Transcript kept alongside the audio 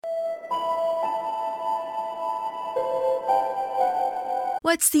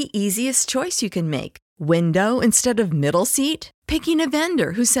What's the easiest choice you can make? Window instead of middle seat? Picking a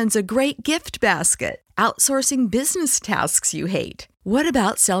vendor who sends a great gift basket? Outsourcing business tasks you hate? What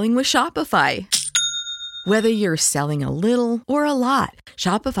about selling with Shopify? Whether you're selling a little or a lot,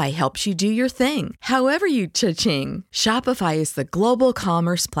 Shopify helps you do your thing, however you cha-ching. Shopify is the global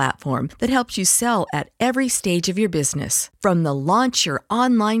commerce platform that helps you sell at every stage of your business. From the launch your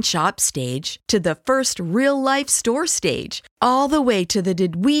online shop stage to the first real-life store stage, all the way to the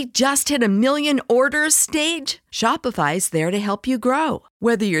did we just hit a million orders stage. Shopify's there to help you grow.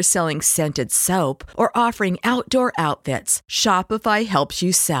 Whether you're selling scented soap or offering outdoor outfits, Shopify helps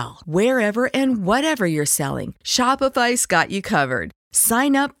you sell. Wherever and whatever you're selling, Shopify's got you covered.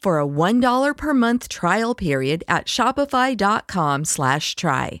 Sign up for a $1 per month trial period at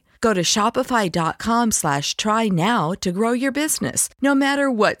shopify.com/try. Go to shopify.com/try now to grow your business, no matter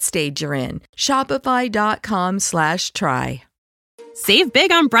what stage you're in. Shopify.com/try. Save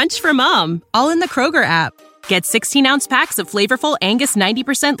big on brunch for mom, all in the Kroger app. Get 16-ounce packs of flavorful Angus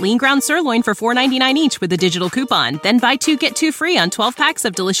 90% lean ground sirloin for $4.99 each with a digital coupon. Then buy 2, get 2 free on 12 packs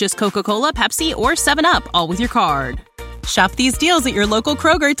of delicious Coca-Cola, Pepsi, or 7-Up, all with your card. Shop these deals at your local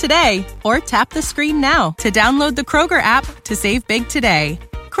Kroger today, or tap the screen now to download the Kroger app to save big today.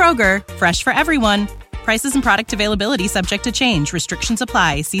 Kroger, fresh for everyone. Prices and product availability subject to change. Restrictions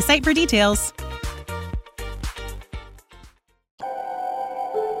apply. See site for details.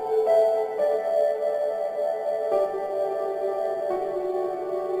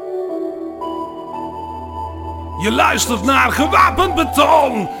 Je luistert naar Gewapend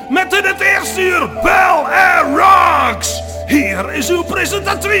Beton met in het eerste uur Bel Air Rocks. Hier is uw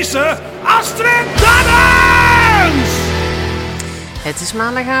presentatrice Astrid Dannens. Het is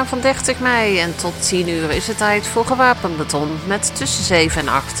maandagavond 30 mei en tot 10 uur is het tijd voor Gewapend Beton met tussen 7 en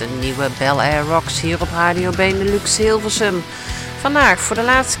 8 een nieuwe Bel Air Rocks hier op Radio Benelux Hilversum. Vandaag voor de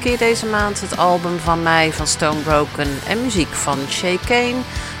laatste keer deze maand het album van mei van Stone Broken en muziek van Shay Kane,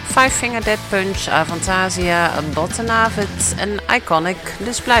 Five Finger Death Punch, Avantasia, Botten Avid en Iconic,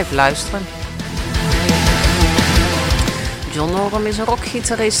 dus blijf luisteren. John Norum is een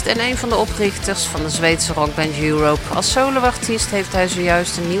rockgitarist en een van de oprichters van de Zweedse rockband Europe. Als soloartiest heeft hij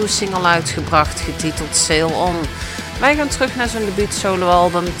zojuist een nieuwe single uitgebracht, getiteld Sail On. Wij gaan terug naar zijn debuut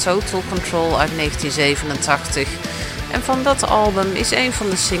soloalbum Total Control uit 1987. En van dat album is een van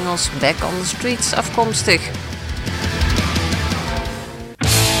de singles Back on the Streets afkomstig.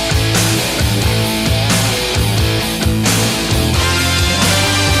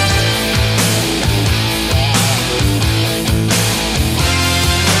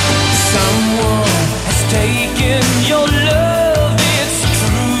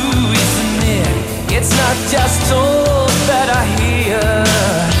 Just all that I hear,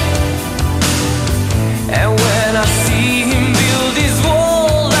 and when I see him build his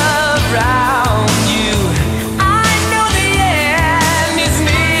wall around you,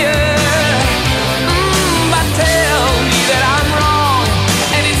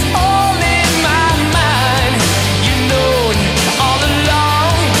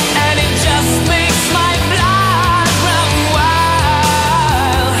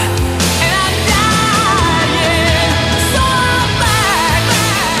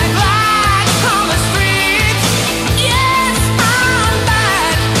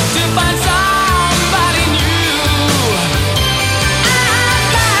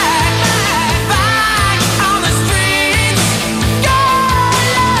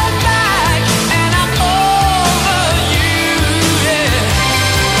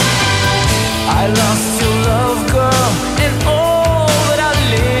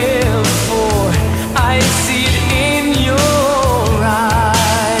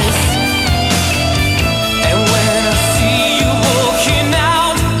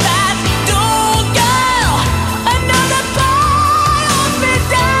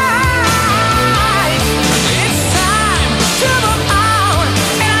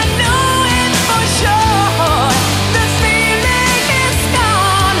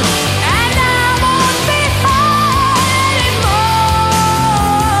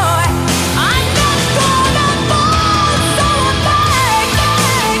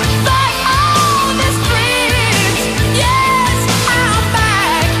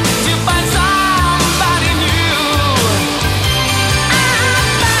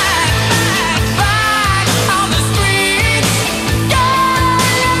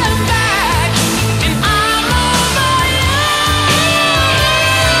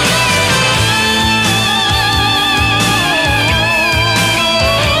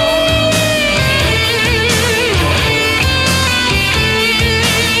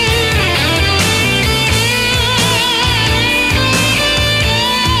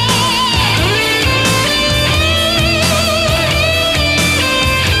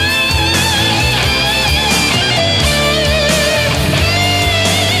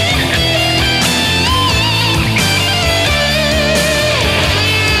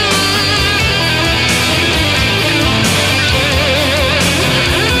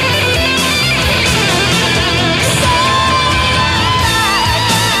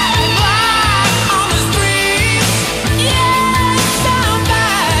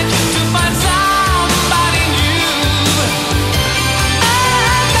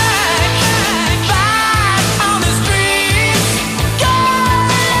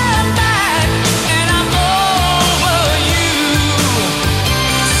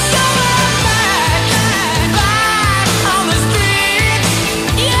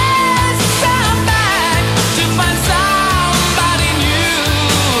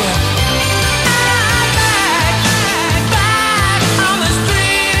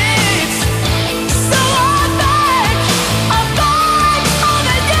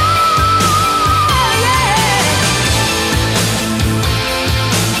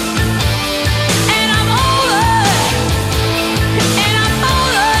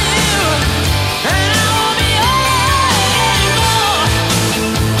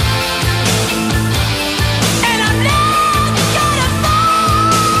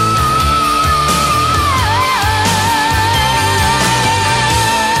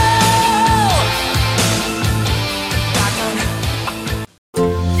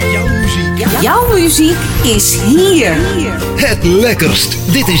 muziek is hier. Het lekkerst.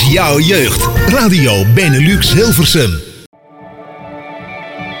 Dit is jouw jeugd. Radio Benelux Hilversum.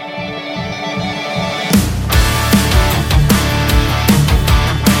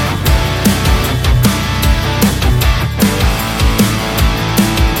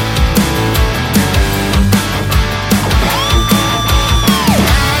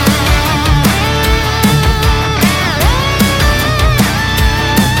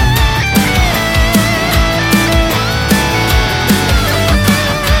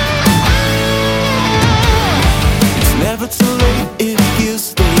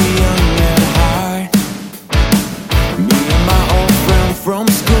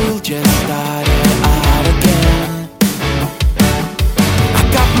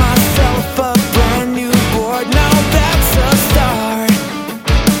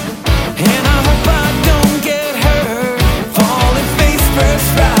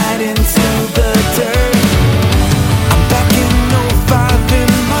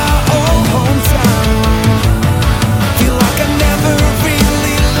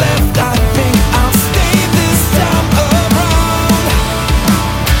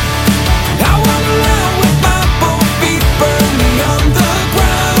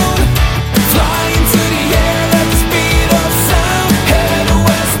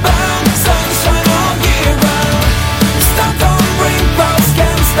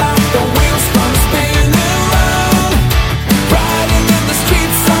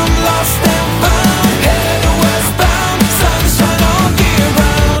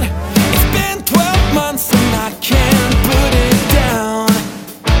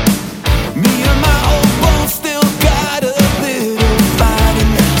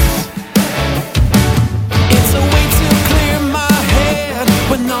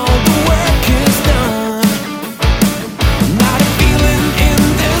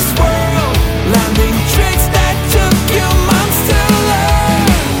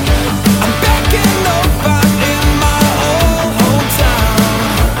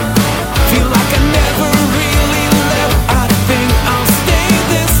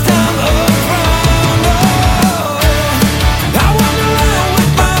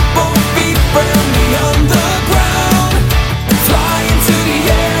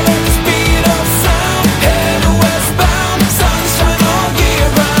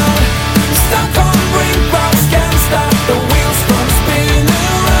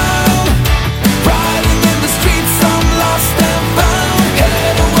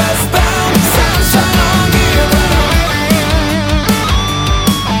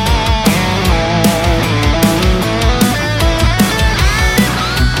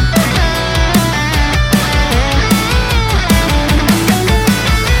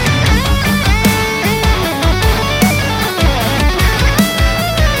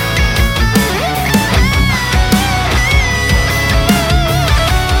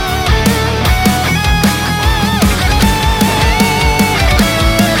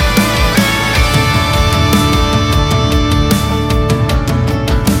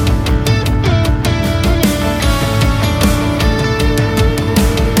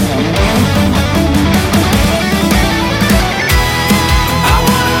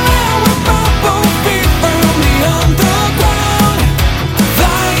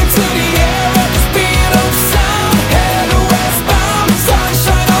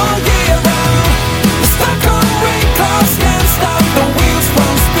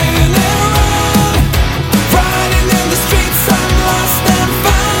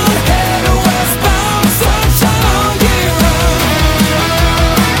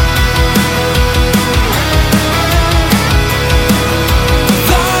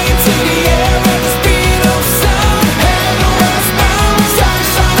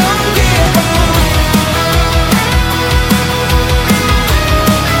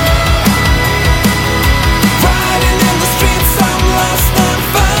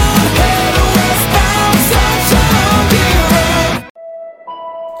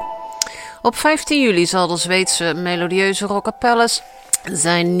 Op 15 juli zal de Zweedse melodieuze rocker Palace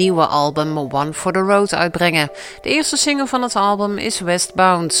zijn nieuwe album One for the Road uitbrengen. De eerste single van het album is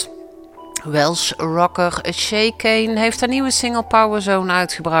Westbound. Welsh rocker Shay Kane heeft haar nieuwe single Power Zone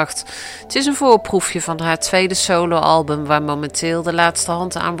uitgebracht. Het is een voorproefje van haar tweede soloalbum waar momenteel de laatste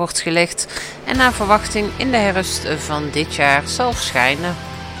hand aan wordt gelegd en naar verwachting in de herfst van dit jaar zal verschijnen.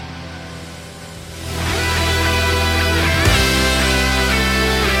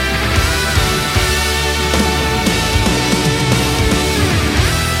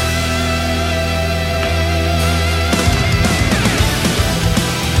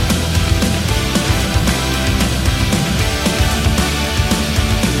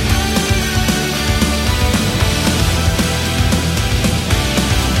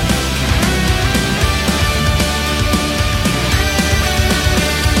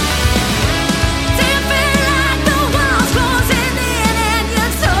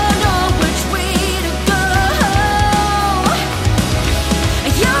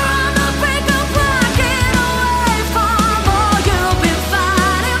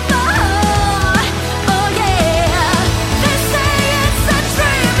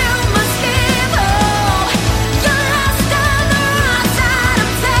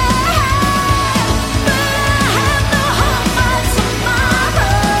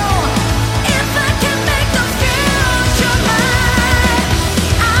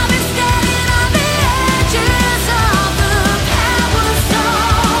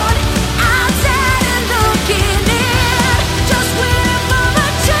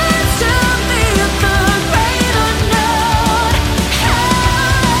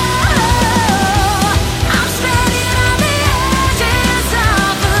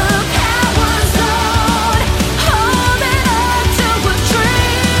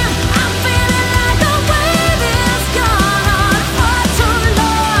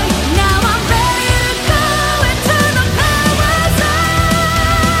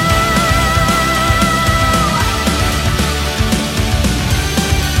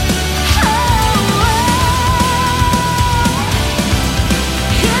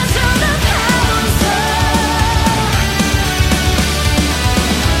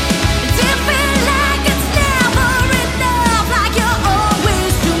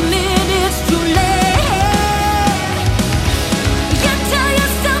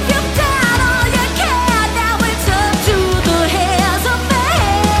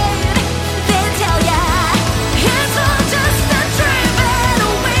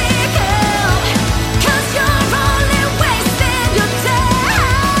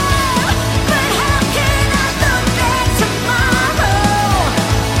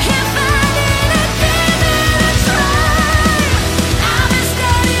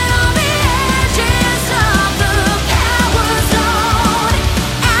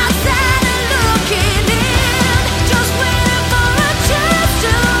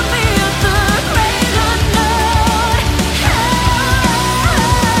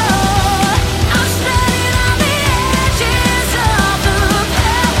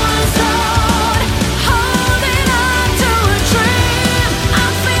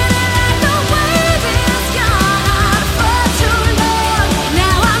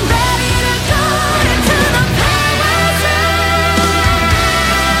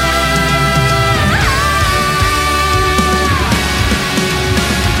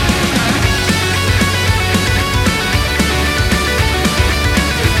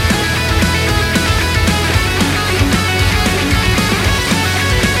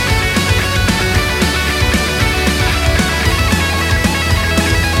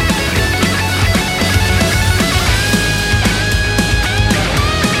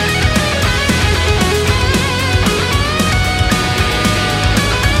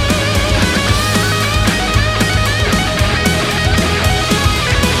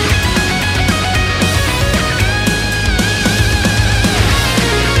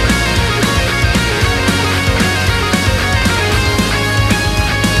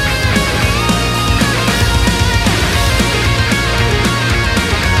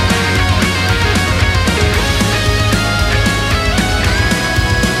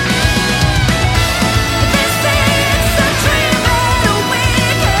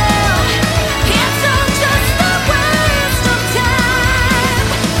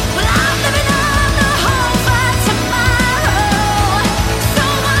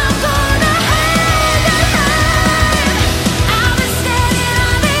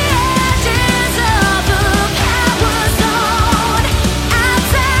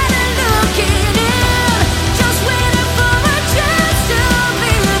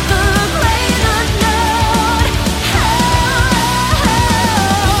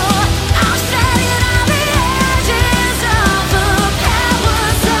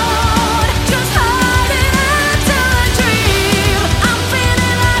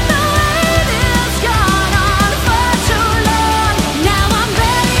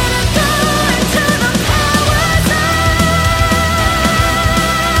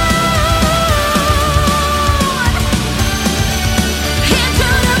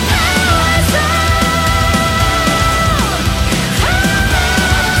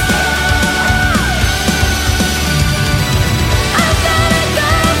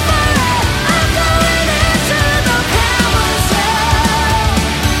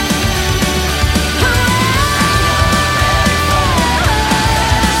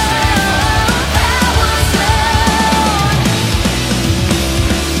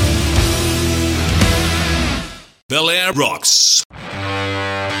 Bel Air Rocks.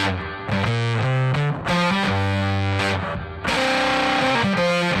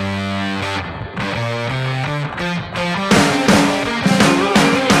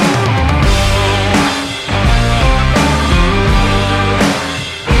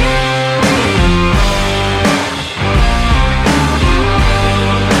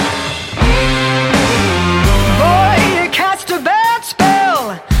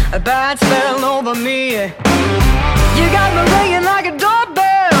 A bad spell over me. You got me ringing like a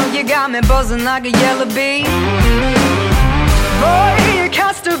doorbell. You got me buzzing like a yellow bee. Boy, you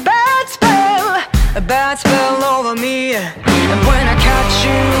cast a bad spell over me. And when I catch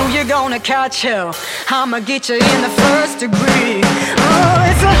you, you're gonna catch hell. I'ma get you in the first degree. Oh,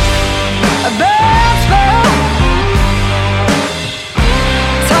 it's a bad spell.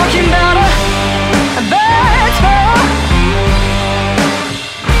 Talking about a bad spell.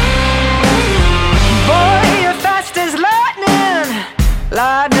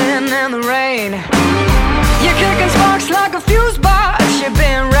 Lightning and the rain. You're kicking sparks like a fuse box. You've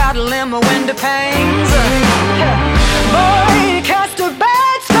been rattling my window panes. Boy, you cast a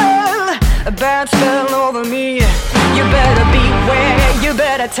bad spell over me. You better beware, you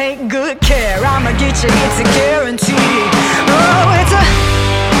better take good care. I'ma get you, it's a guarantee. Oh, it's a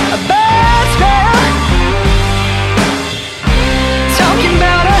bad spell. Talking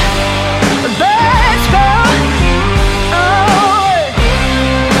about a bad spell.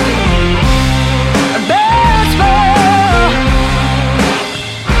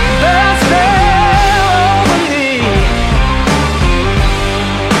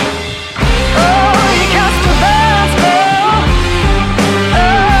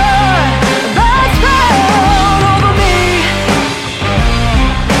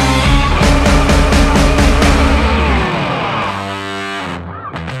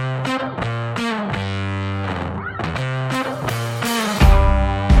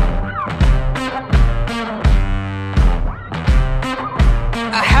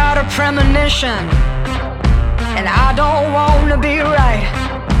 Premonition, and I don't wanna be right,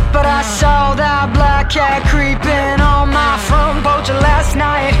 but I saw that black cat creeping on my front porch last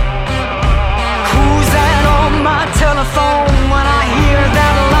night. Cruising on my telephone, when I hear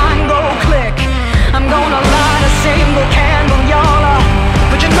that line go click, I'm gonna light a single candle, y'all,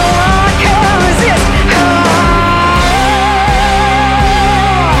 but you know I can't resist.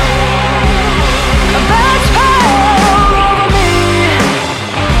 A bad spell over me.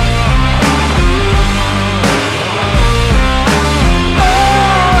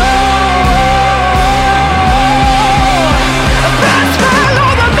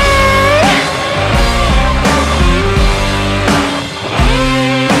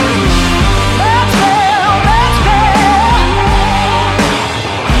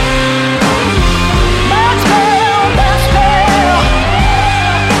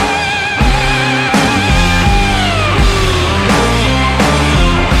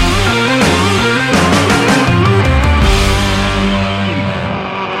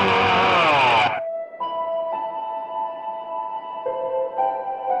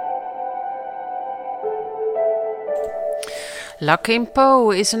 Locking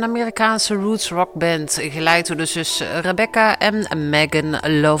Poe is een Amerikaanse roots rockband, geleid door de zussen Rebecca en Megan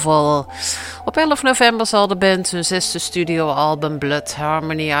Lovell. Op 11 november zal de band hun 6e studioalbum Blood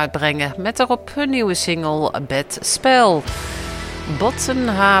Harmony uitbrengen, met daarop hun nieuwe single Bad Spell.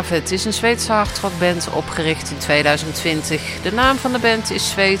 Bottenhavet is een Zweedse hardrockband opgericht in 2020. De naam van de band is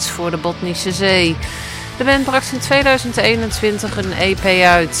Zweeds voor de Botnische Zee. De band bracht in 2021 een EP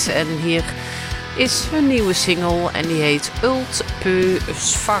uit en hier is hun nieuwe single en die heet Ult Peu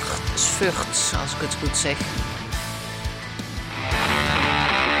Svart, als ik het goed zeg.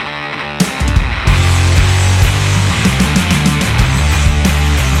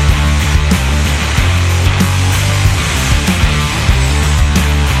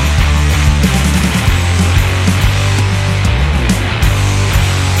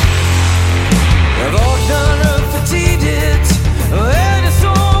 Jag vaknar upp för tidigt och är det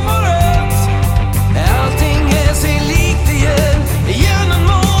sommarrätt. Allting är sig likt igen, genom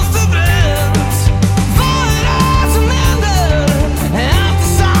mål förbränt. Vad är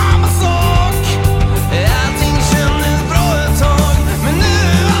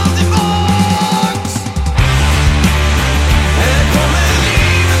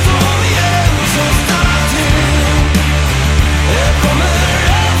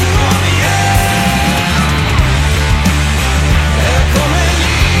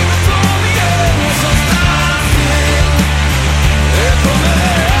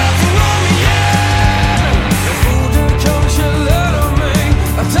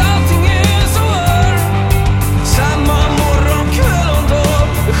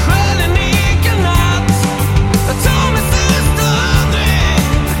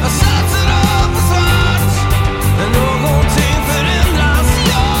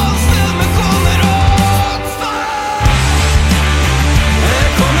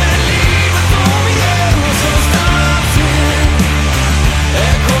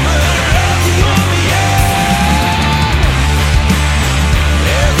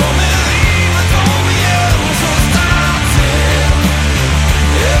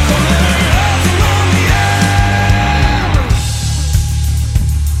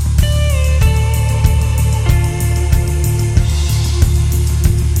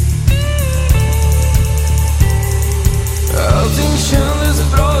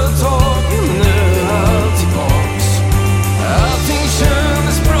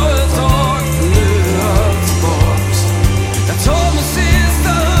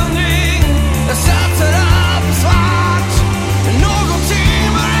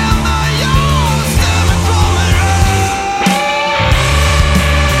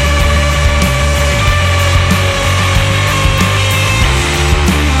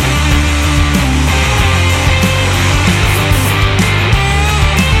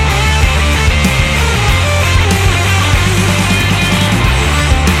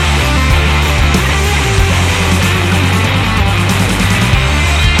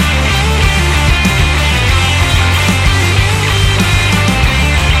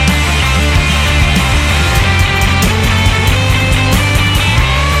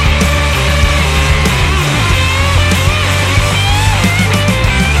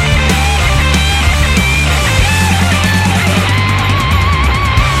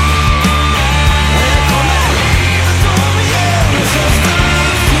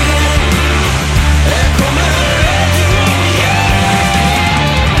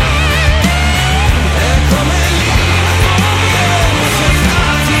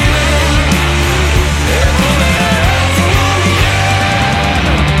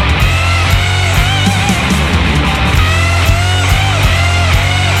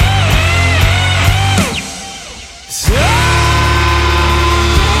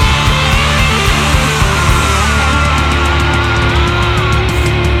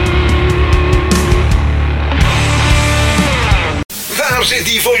Waar zit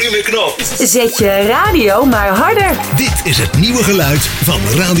die volumeknop? Zet je radio maar harder. Dit is het nieuwe geluid van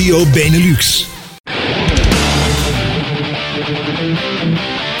Radio Benelux.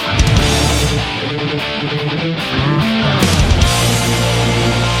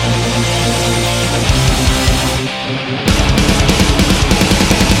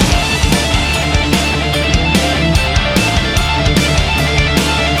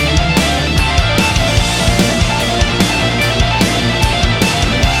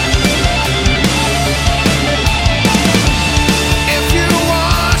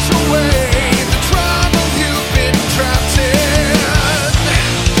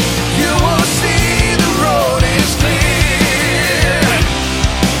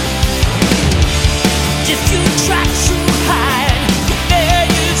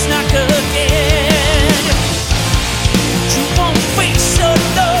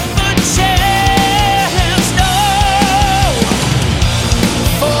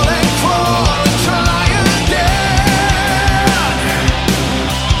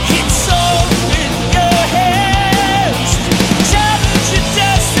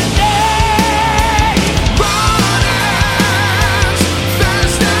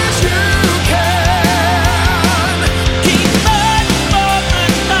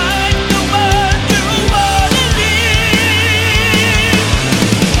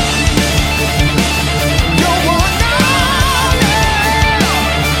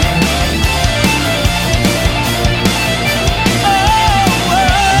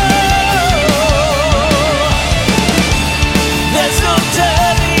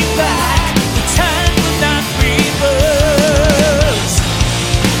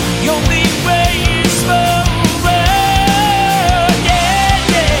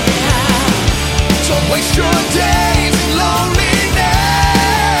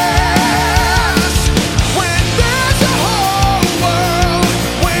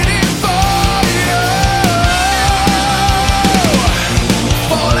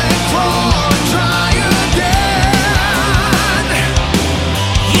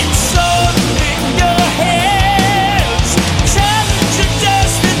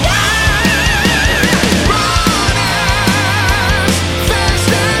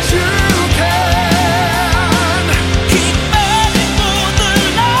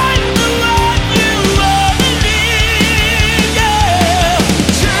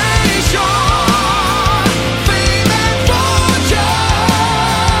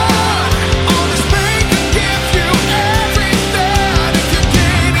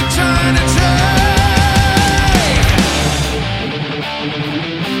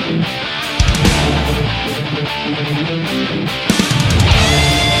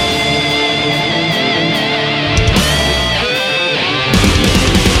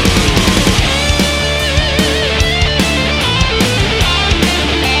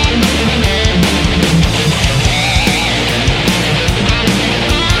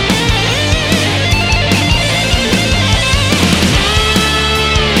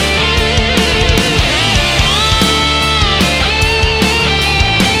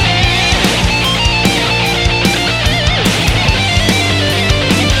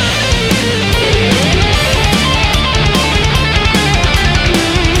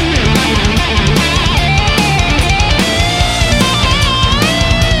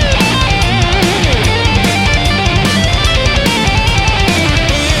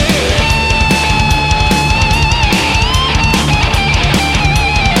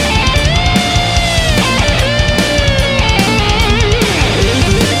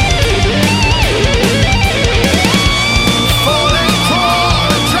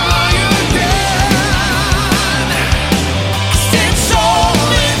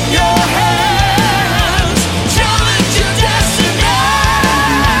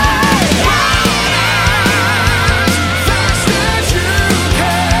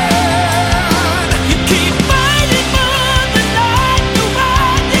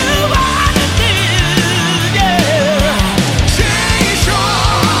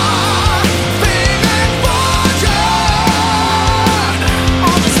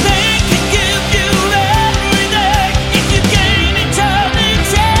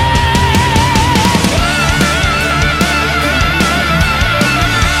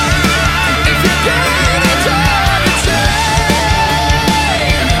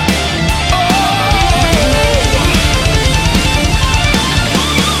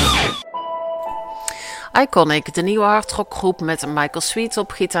 Iconic, de nieuwe hardrockgroep met Michael Sweet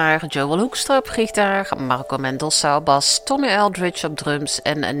op gitaar, Joel Hoekstra op gitaar, Marco Mendoza op bas, Tommy Aldridge op drums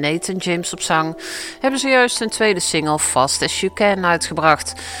en Nathan James op zang, hebben zojuist hun tweede single Fast As You Can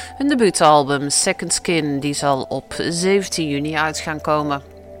uitgebracht. Hun debuutalbum Second Skin, die zal op 17 juni uit gaan komen.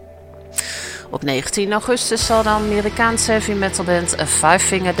 Op 19 augustus zal de Amerikaanse heavy metal band Five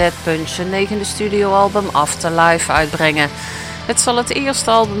Finger Death Punch een negende studioalbum Afterlife uitbrengen. Het zal het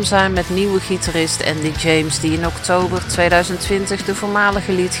eerste album zijn met nieuwe gitarist Andy James, die in oktober 2020 de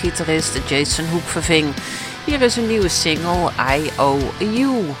voormalige leadgitarist Jason Hook verving. Hier is een nieuwe single, I Owe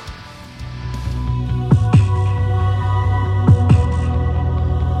You.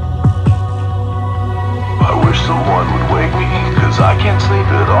 I wish someone would wake me, cause I can't sleep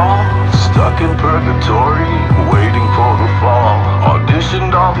at all. Stuck in purgatory, waiting for the fall.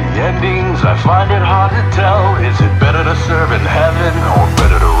 Auditioned all the endings, I find it hard to tell. Is it better to serve in heaven, or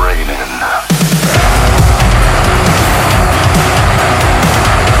better to reign in?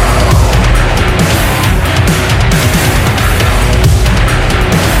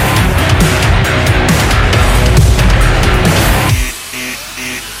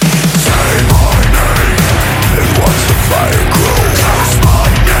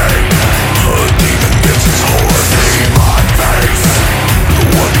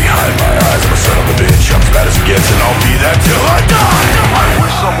 As bad as it gets, and I'll be that till I die. I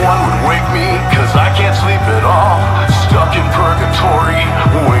wish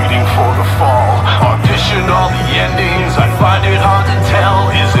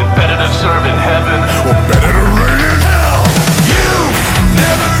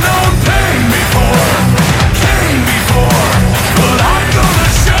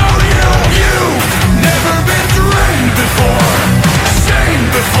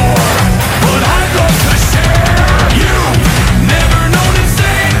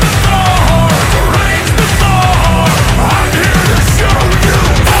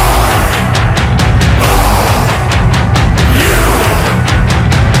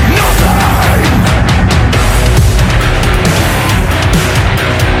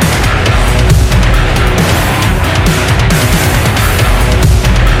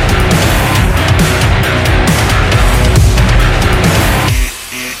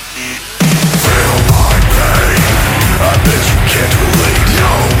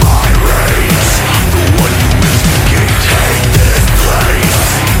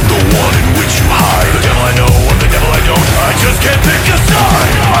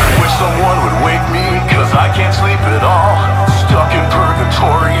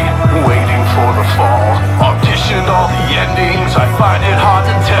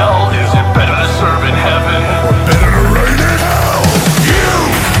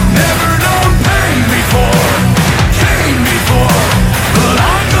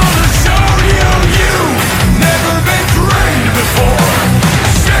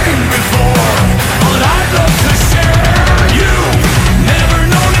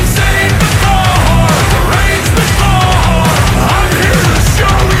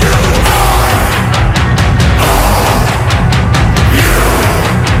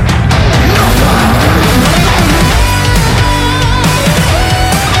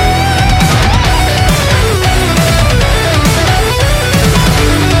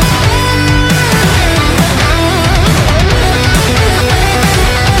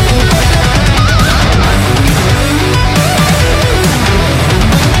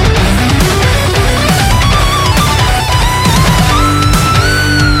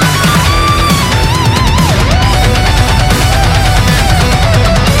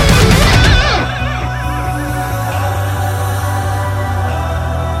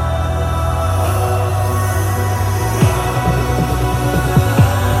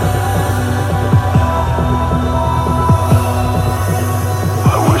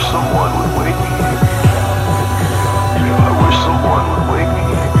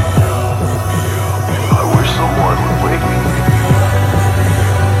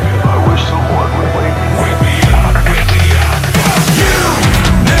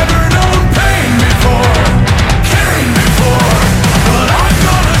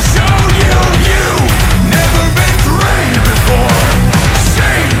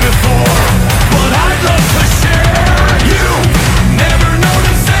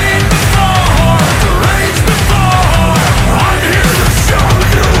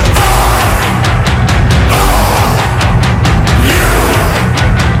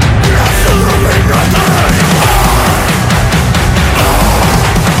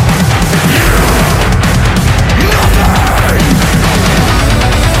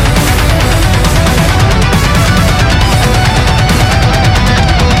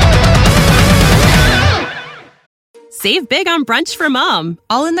Save big on brunch for mom,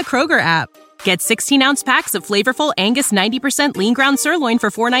 all in the Kroger app. Get 16-ounce packs of flavorful Angus 90% lean ground sirloin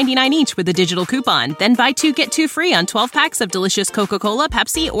for $4.99 each with a digital coupon. Then buy 2, get 2 free on 12 packs of delicious Coca-Cola,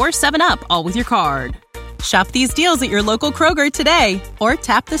 Pepsi, or 7-Up, all with your card. Shop these deals at your local Kroger today, or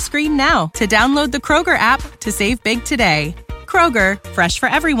tap the screen now to download the Kroger app to save big today. Kroger, fresh for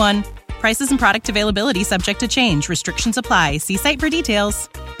everyone. Prices and product availability subject to change. Restrictions apply. See site for details.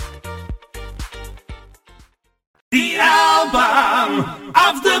 The album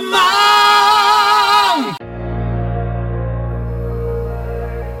of the month.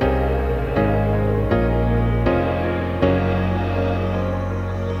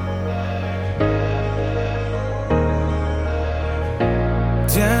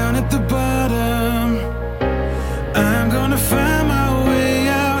 Down at the bottom, I'm gonna find my way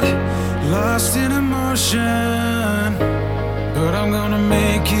out, lost in emotion, but I'm gonna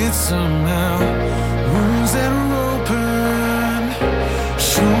make it somehow. Wounds that are open,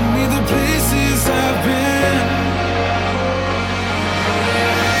 show me the places I've been,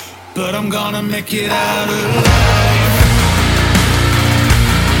 but I'm gonna make it out alive.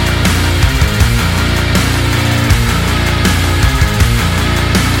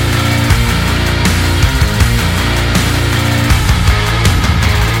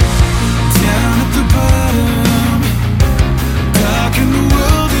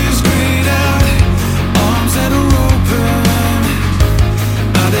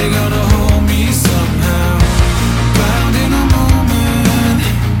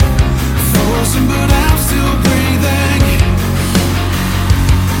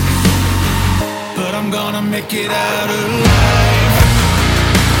 Make it out alive.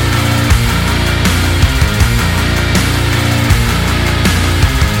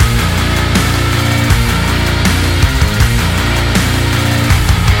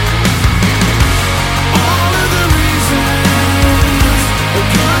 All of the reasons are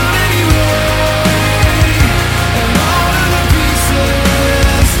gone anyway, and all of the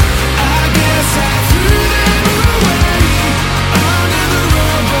pieces, I guess I threw them away under the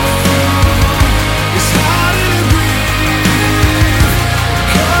rubble. It's harder to breathe,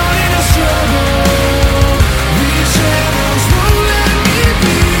 caught in a struggle. These shadows won't let me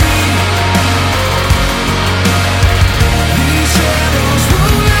be. These shadows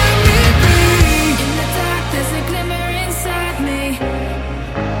won't let me be. In the dark, there's a glimmer inside me.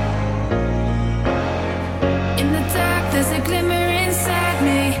 In the dark, there's a glimmer inside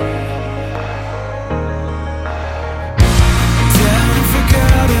me. Down and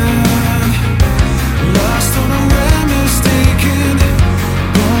forgotten, lost on a way mistaken,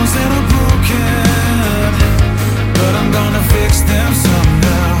 bones that are broken, but I'm gonna fix them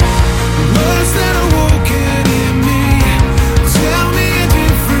somehow. Words that are woken in me, tell me a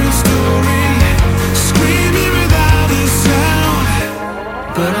different story, screaming without a sound,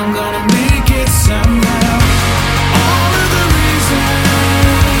 but I'm gonna make it somehow. All of the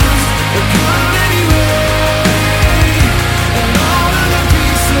reasons are gone anyway, and all of the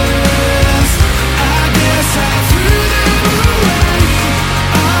pieces, I guess I threw them away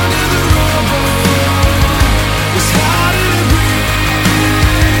under the rubble. It's harder to breathe,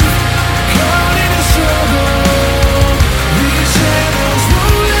 caught in a struggle. These shadows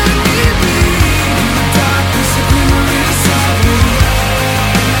won't let me be. In the darkness, a glimmer inside me.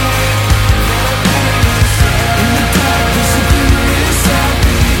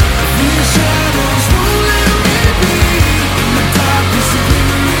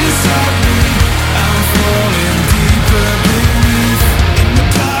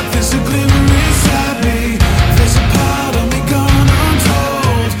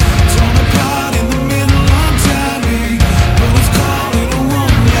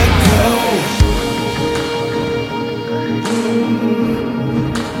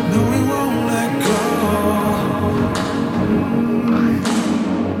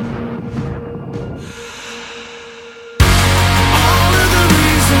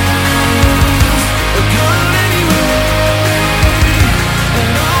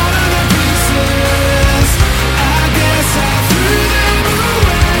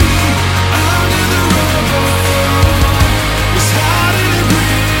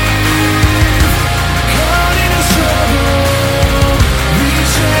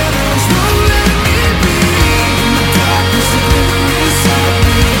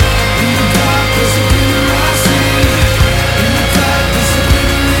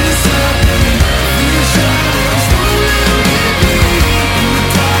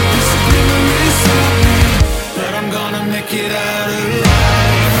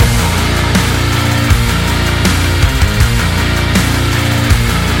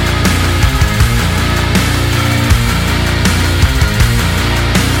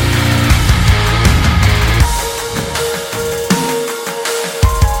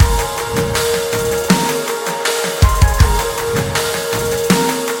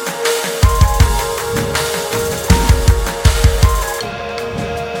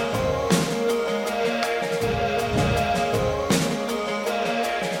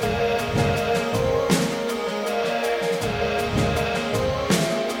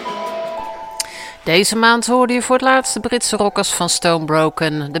 Deze maand hoorde je voor het laatst de Britse rockers van Stone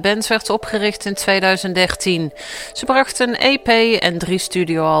Broken. De band werd opgericht in 2013. Ze brachten een EP en 3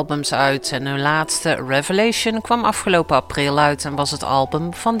 studioalbums uit. En hun laatste, Revelation, kwam afgelopen april uit en was het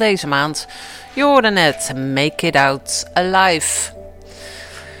album van deze maand. Je hoorde net Make It Out Alive.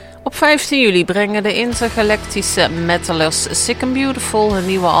 Op 15 juli brengen de intergalactische metalers Sick and Beautiful hun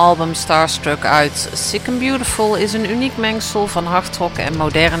nieuwe album Starstruck uit. Sick and Beautiful is een uniek mengsel van hardrock en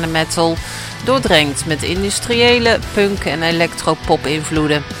moderne metal, doordrenkt met industriële, punk en electropop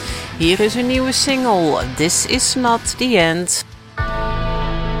invloeden. Hier is een nieuwe single, This Is Not The End.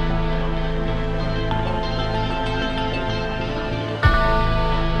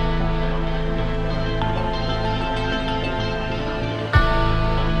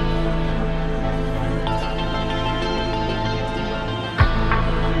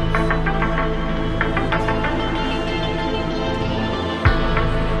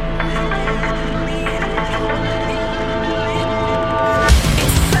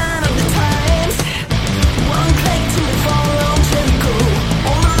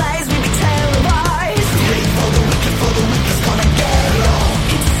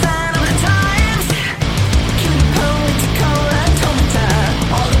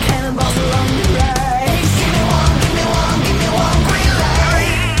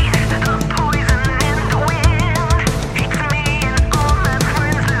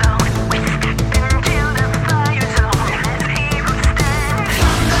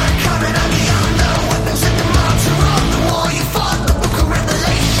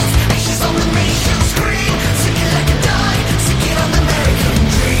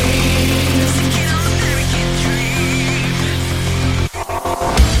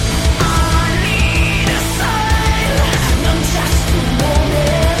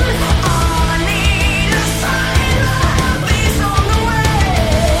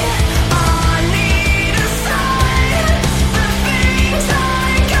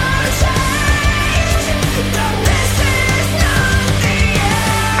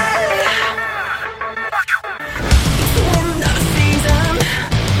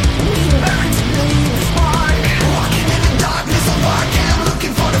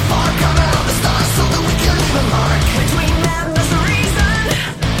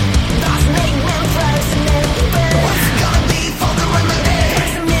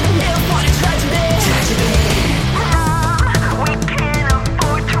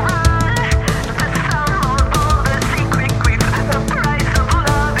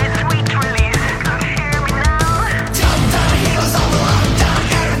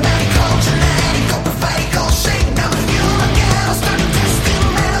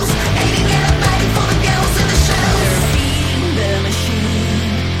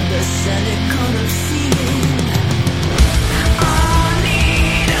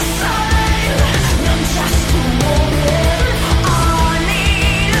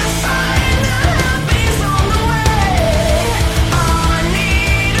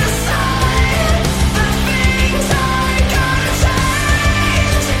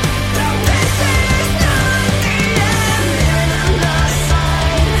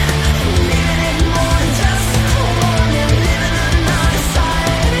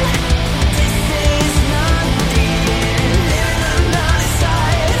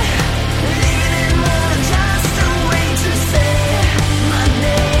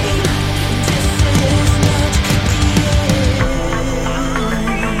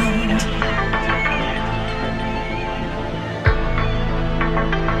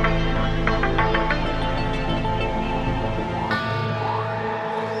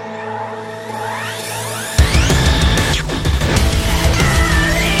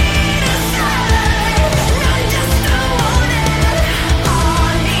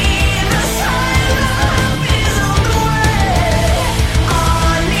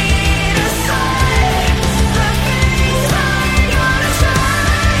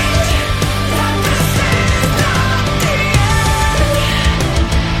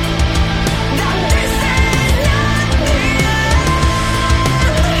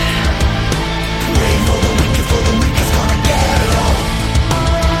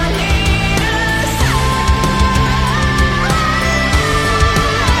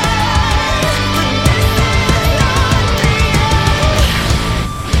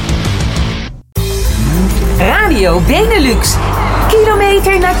 Radio Benelux.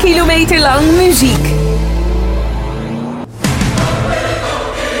 Kilometer na kilometer lang muziek.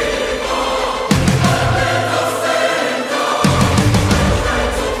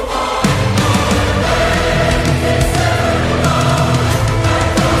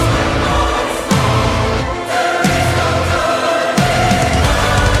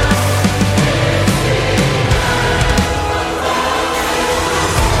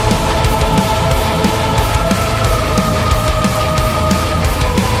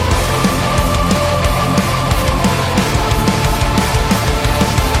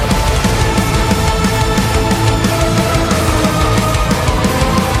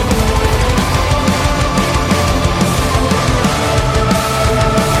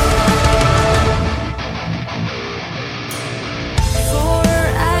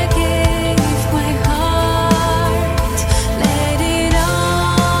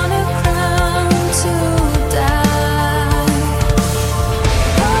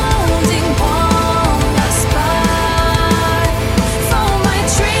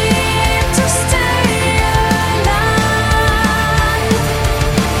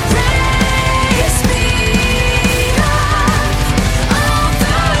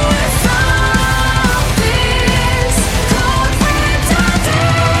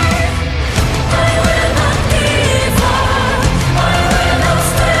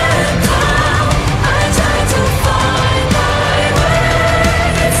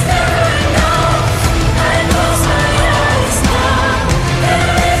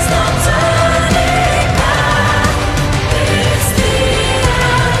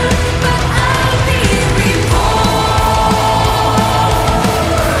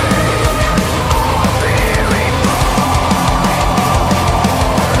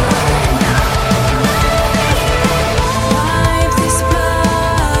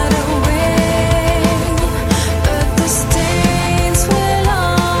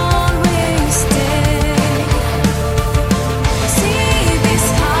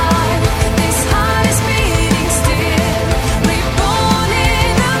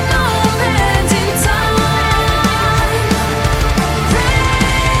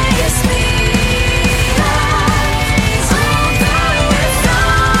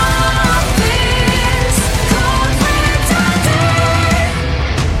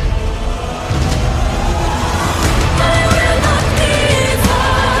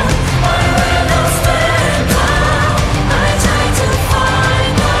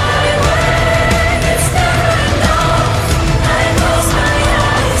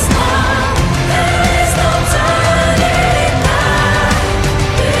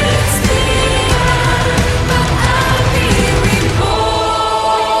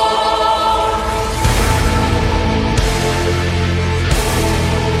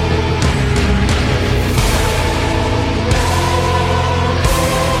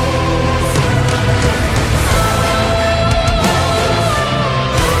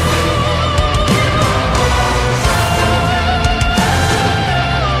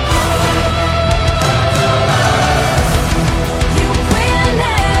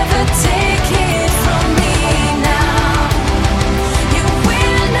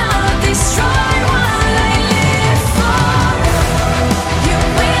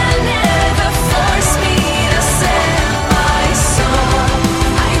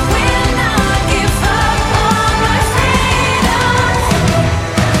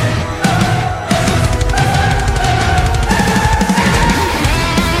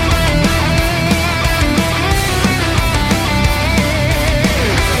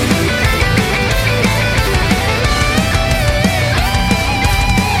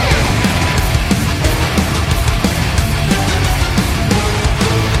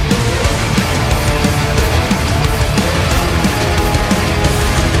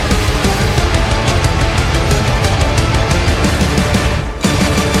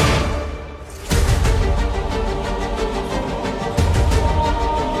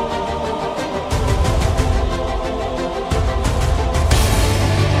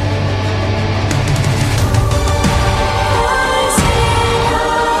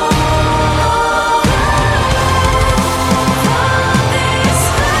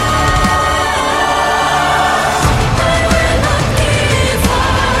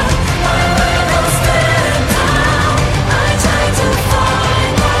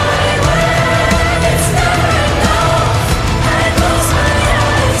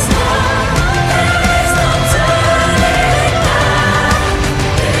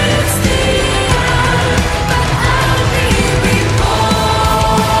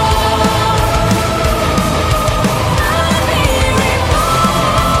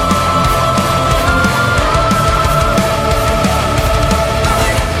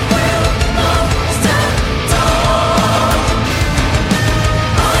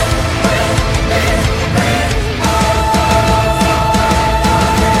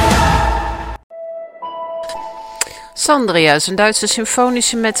 Alexandria is een Duitse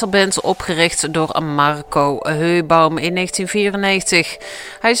symfonische metalband opgericht door Marco Heubaum in 1994.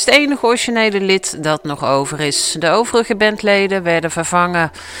 Hij is het enige originele lid dat nog over is. De overige bandleden werden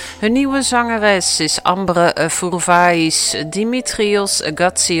vervangen. Hun nieuwe zangeres is Ambre Furvais. Dimitrios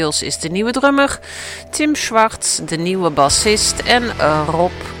Gatsios is de nieuwe drummer. Tim Schwartz, de nieuwe bassist. En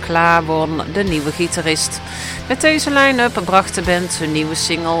Rob Klaarborn, de nieuwe gitarist. Met deze line-up bracht de band hun nieuwe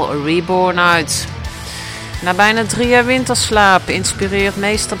single Reborn uit. Na bijna 3 jaar winterslaap inspireert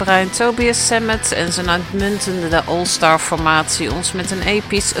meesterbrein Tobias Sammet en zijn uitmuntende All-Star formatie ons met een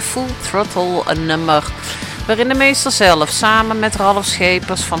episch Full Throttle nummer, waarin de meester zelf samen met Ralf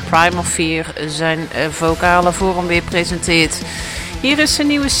Schepers van Primal Fear zijn vocale vorm weer presenteert. Hier is zijn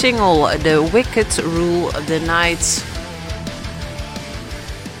nieuwe single The Wicked Rule the Night.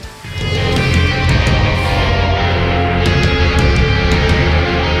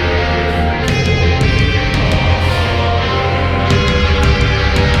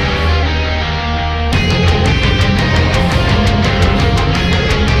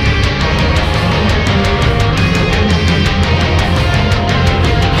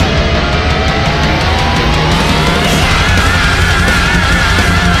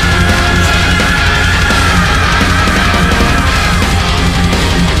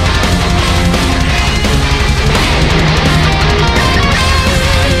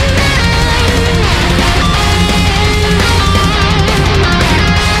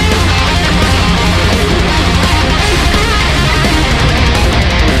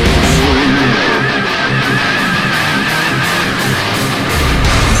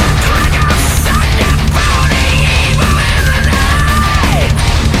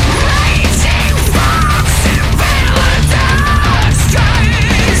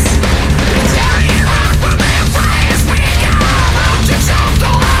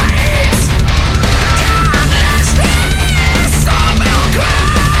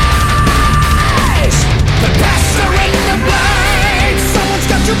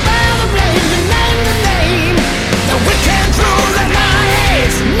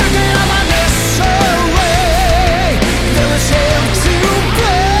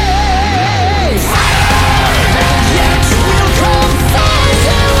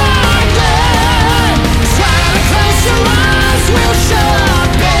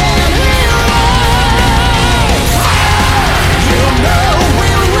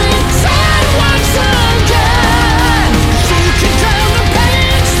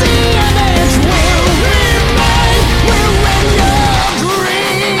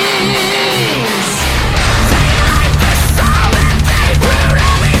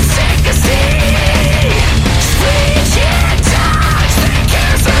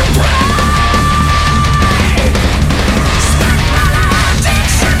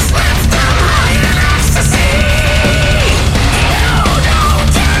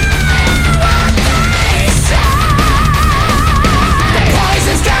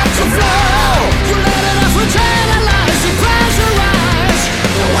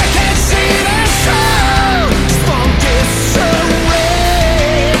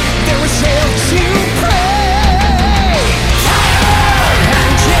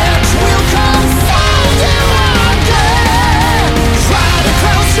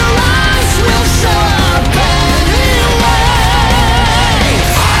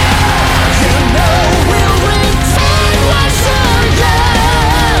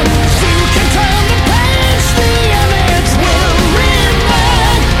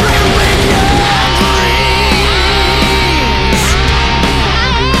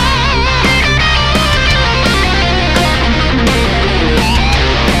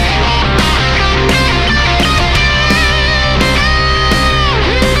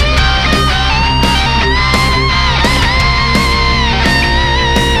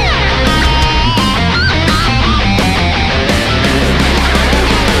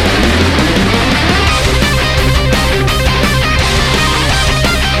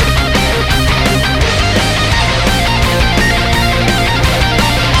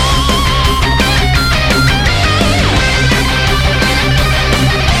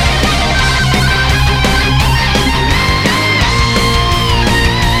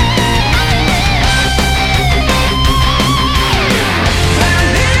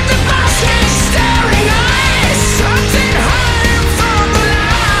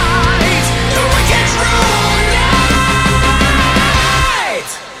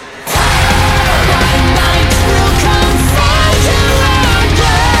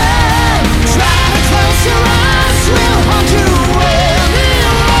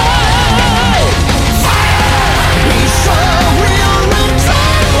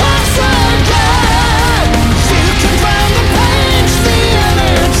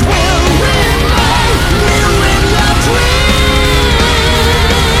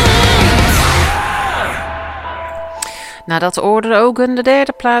 Nadat Order Ogun de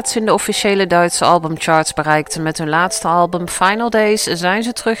derde plaats in de officiële Duitse albumcharts bereikte met hun laatste album Final Days, zijn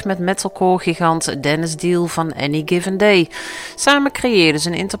ze terug met metalcore-gigant Dennis Deal van Any Given Day. Samen creëerden ze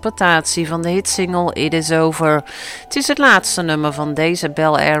een interpretatie van de hitsingle It Is Over. Het is het laatste nummer van deze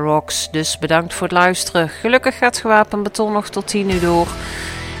Bel Air Rocks, dus bedankt voor het luisteren. Gelukkig gaat Gewapend Beton nog tot 10 uur door.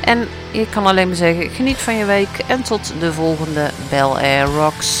 En ik kan alleen maar zeggen, geniet van je week en tot de volgende Bel Air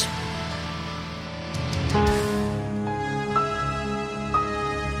Rocks.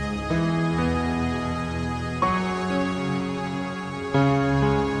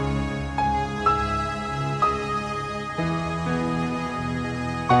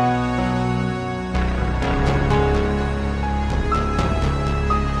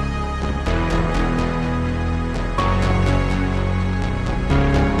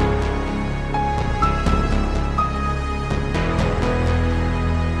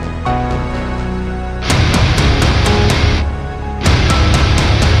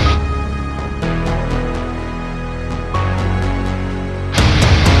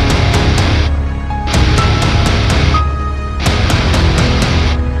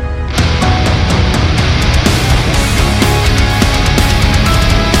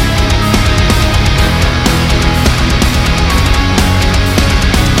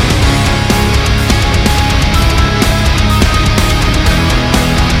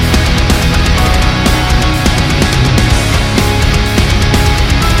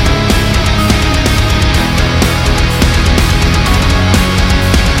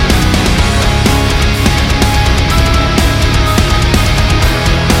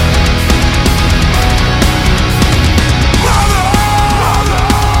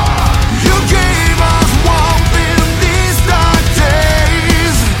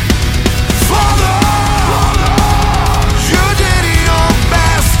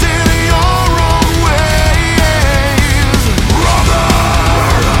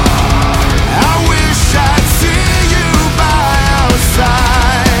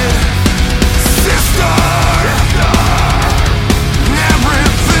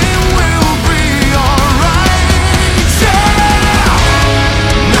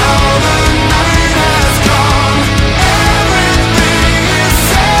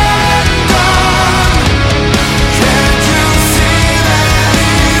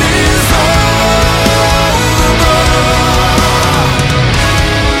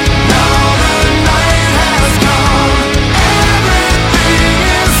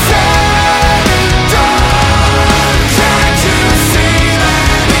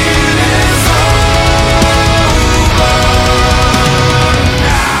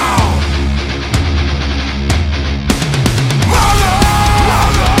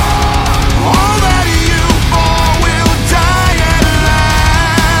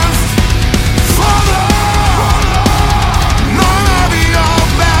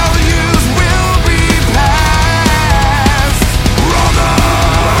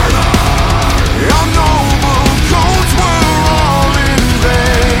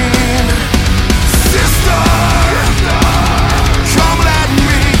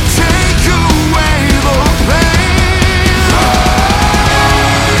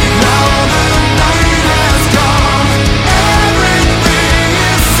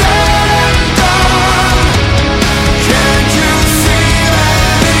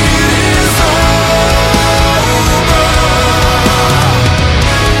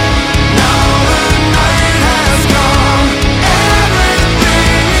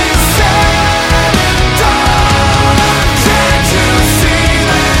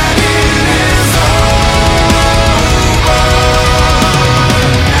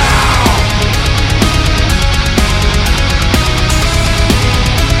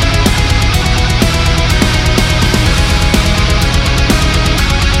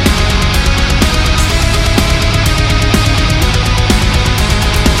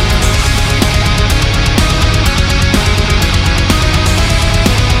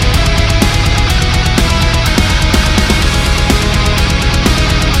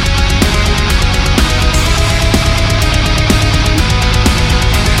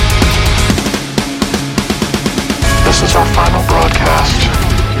 This is our final broadcast.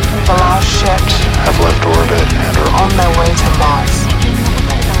 The last ships have left orbit and are on their way to Mars.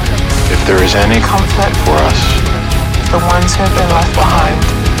 If there is any comfort for us, the ones who have been left behind,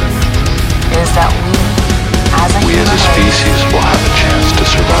 is that we as a species will have a chance to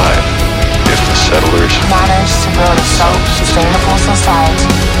survive if the settlers manage to build a self-sustainable society.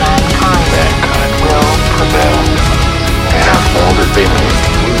 Mankind will prevail. And all that they need.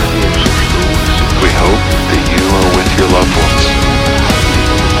 We hope that you are with your loved ones.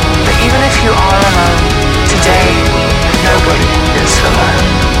 But even if you are alone, today know listen.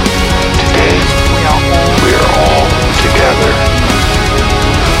 Today, we are all together.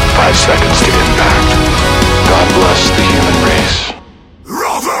 5 seconds to impact. God bless the human race.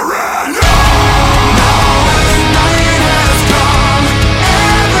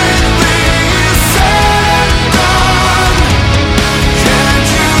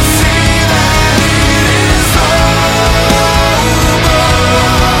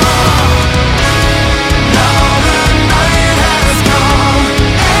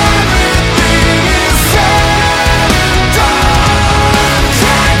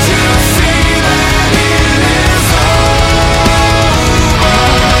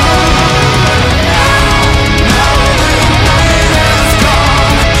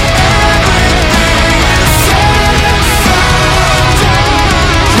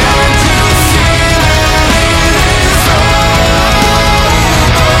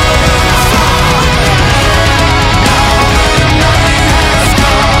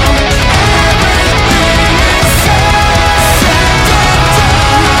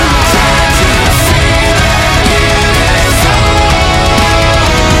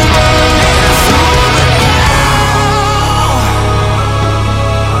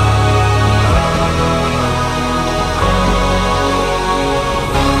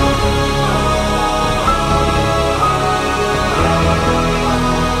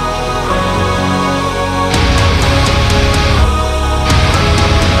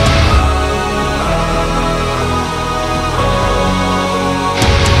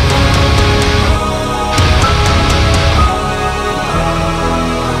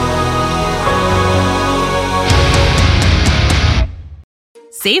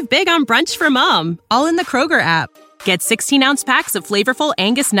 Save big on brunch for mom, all in the Kroger app. Get 16-ounce packs of flavorful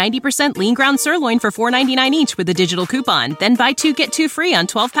Angus 90% lean ground sirloin for $4.99 each with a digital coupon. Then buy 2, get 2 free on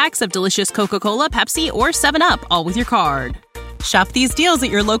 12 packs of delicious Coca-Cola, Pepsi, or 7-Up, all with your card. Shop these deals at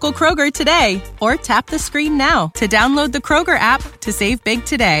your local Kroger today, or tap the screen now to download the Kroger app to save big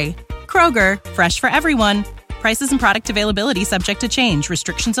today. Kroger, fresh for everyone. Prices and product availability subject to change.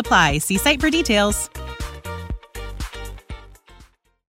 Restrictions apply. See site for details.